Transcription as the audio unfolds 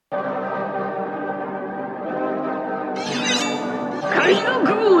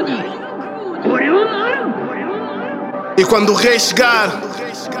E quando o rei chegar,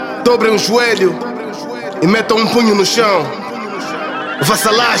 dobrem um joelho e metam um punho no chão.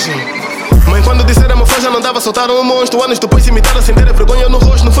 Vassalagem. Mãe, quando disseram uma fã já não dava, soltaram um monstro. Anos depois imitaram sem ter a vergonha no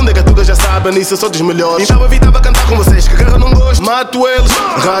rosto. No fundo é que tudo já sabem, nisso eu sou dos melhores. Então evitava cantar com vocês, que guerra não gosto. Mato eles,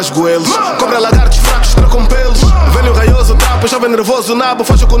 rasgo eles, cobra lagartos fracos, trocam pelos. Velho raioso trapo, jovem nervoso nabo,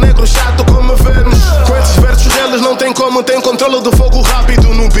 foge com o negro chato como Vênus. Com esses versos deles não tem como, tem controle do fogo rápido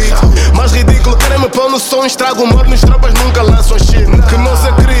no beat. Mais ridículo, querem me pôr no som, estrago o humor, nos tropas nunca lançam shit. Que não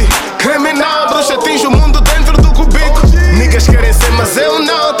se crie, criminal, bruxa atinge o mundo dentro do cubico. Niggas querem ser, mas eu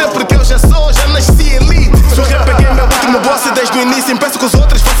não, até porque eu já nasci elite. Sou rap é meu último boss e desde o início impeço que os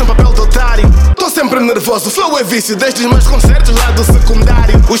outros façam papel de otário. Tô sempre nervoso, flow é vício, desde os meus concertos lá do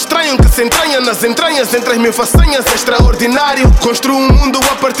secundário. O estranho que se entranha nas entranhas, entre as mil façanhas é extraordinário. Construo um mundo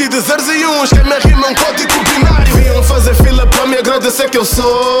a partir de zeros e uns, que me rima um código binário. Vinham fazer fila para me agradecer que eu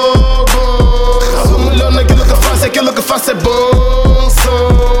sou bom. Sou melhor naquilo que faço, aquilo que faço é bom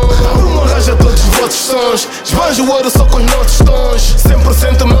som. Uma arranja todos os vossos sons, esbanjo o ouro só com os nossos tons.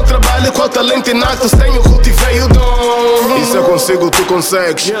 100% o meu trabalho, com o talento inacto, tenho, cultivei o dom. E se eu consigo, tu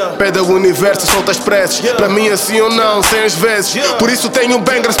consegues. Pede ao universo, solta as preces. Para mim é sim ou não, sem as vezes. Por isso tenho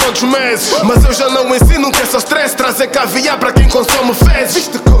bangers todos os meses. Mas eu já não ensino que é só stress. Trazer caviar para quem consome fezes.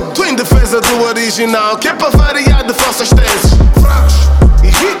 Tu em defesa do original, que é para variar de falsas teses. Fracos,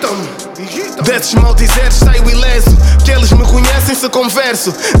 irritam-me. Desses maldizeres saio ileso, que eles me conhecem se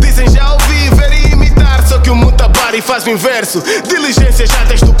converso. Dizem já ouvi, ver e imitar, só que o mutabari faz o inverso. Diligência já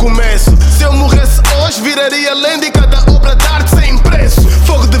desde o começo. Se eu morresse hoje viraria lenda e cada obra de arte sem preço.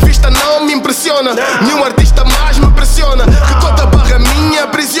 Fogo de vista não me impressiona, nenhum artista mais me pressiona. Que toda barra minha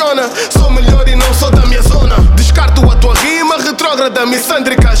aprisiona. Sou melhor e não sou da minha zona. Descarto a tua rima retrógrada,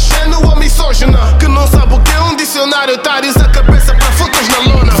 missândrica, xeno ou misógina. Que não sabe o que é um dicionário, otários a cabeça para fotos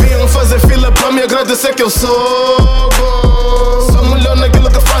na lona. Vinham fazer fila para me agradecer que eu sou bom. Sou melhor naquilo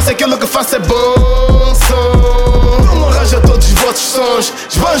que faço, aquilo que faço é bom som. Não arranja todos os vossos sons,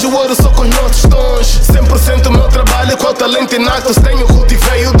 esbanjo o ouro só com os nossos tons. 100% o meu trabalho, com o talento inacto, tenho,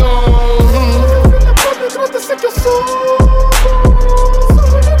 cultivei